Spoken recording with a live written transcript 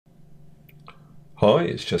Hi,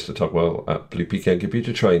 it's Chester Tugwell at Blue Pecan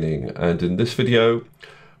Computer Training, and in this video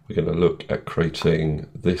we're going to look at creating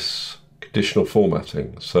this conditional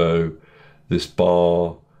formatting. So this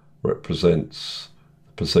bar represents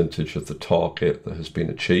the percentage of the target that has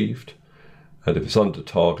been achieved, and if it's under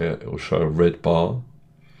target it will show a red bar.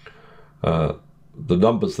 The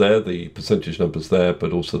numbers there, the percentage numbers there,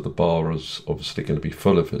 but also the bar is obviously going to be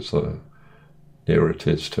full if it's nearer it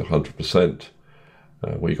is to 100%.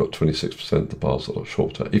 Where you got 26%, the bar's a lot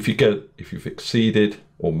shorter. If you've exceeded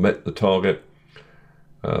or met the target,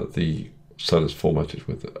 the cell is formatted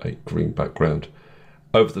with a green background.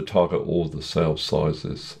 Over the target, all the cell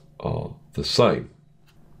sizes are the same.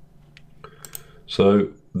 So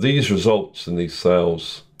these results in these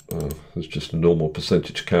cells is just a normal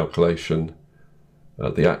percentage calculation.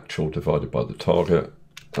 The actual divided by the target.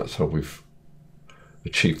 That's how we've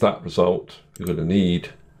achieved that result. You're going to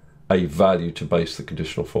need a value to base the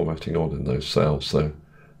conditional formatting on in those cells, so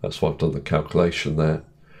that's why I've done the calculation there.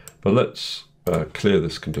 But let's clear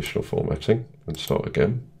this conditional formatting and start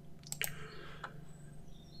again.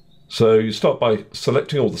 So you start by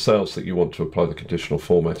selecting all the cells that you want to apply the conditional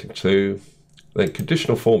formatting to, then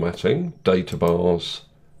conditional formatting, data bars,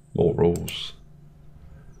 more rules,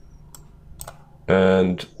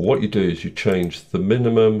 and what you do is you change the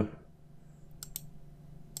minimum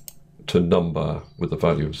to number with a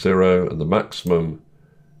value of 0 and the maximum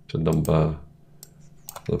to number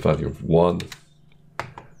the value of 1,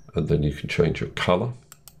 and then you can change your color.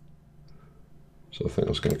 So I think I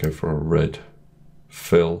was going to go for a red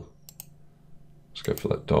fill. Let's go for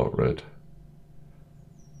that dark red.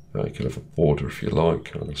 You can have a border if you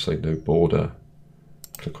like. I'm going to say no border,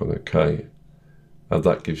 click on OK, and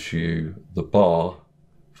that gives you the bar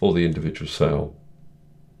for the individual cell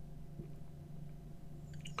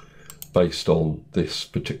based on this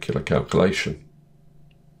particular calculation.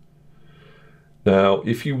 Now,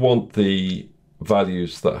 if you want the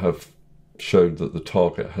values that have shown that the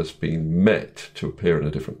target has been met to appear in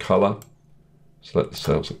a different color, select the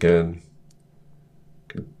cells again,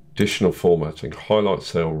 conditional formatting, highlight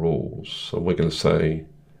cell rules, and we're going to say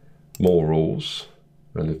more rules,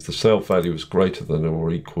 and if the cell value is greater than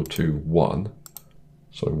or equal to 1,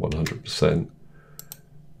 so 100%,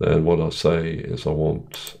 then what I'll say is I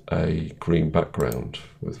want a green background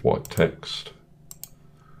with white text.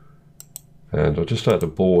 And I'll just add a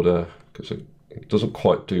border because it doesn't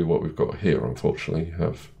quite do what we've got here, unfortunately. You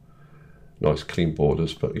have nice clean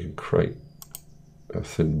borders, but you can create a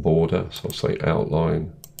thin border. So I'll say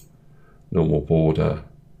outline, normal border.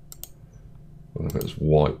 Whatever it's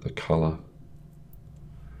white, the color.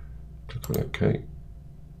 Click on OK.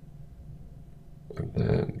 And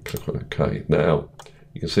then click on OK. Now,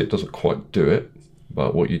 you can see it doesn't quite do it,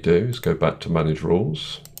 but what you do is go back to manage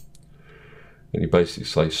rules and you basically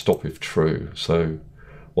say stop if true. So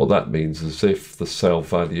what that means is if the cell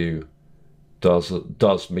value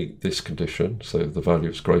does meet this condition, so the value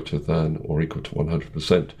is greater than or equal to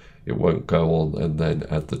 100%, it won't go on and then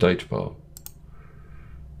add the data bar.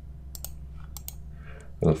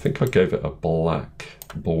 And I think I gave it a black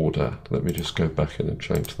border. Let me just go back in and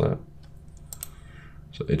change that.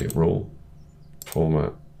 So edit rule.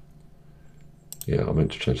 Format. Yeah, I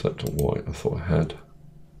meant to change that to white. I thought I had.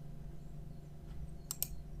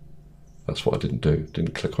 That's what I didn't do.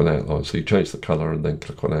 Didn't click on outline. So you change the color and then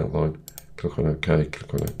click on outline. Click on OK.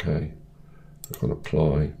 Click on OK. Click on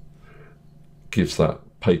apply. Gives that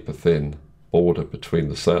paper thin border between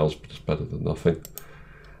the cells, but it's better than nothing.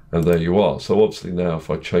 And there you are. So obviously now if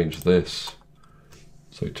I change this,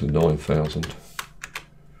 so to 9,000.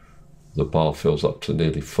 The bar fills up to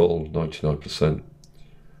nearly full, 99%.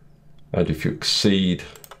 And if you exceed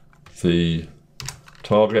the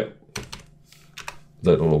target,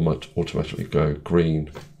 then it'll automatically go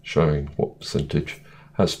green, showing what percentage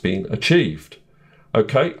has been achieved.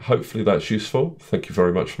 Okay, hopefully that's useful. Thank you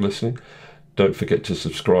very much for listening. Don't forget to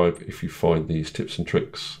subscribe if you find these tips and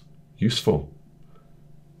tricks useful.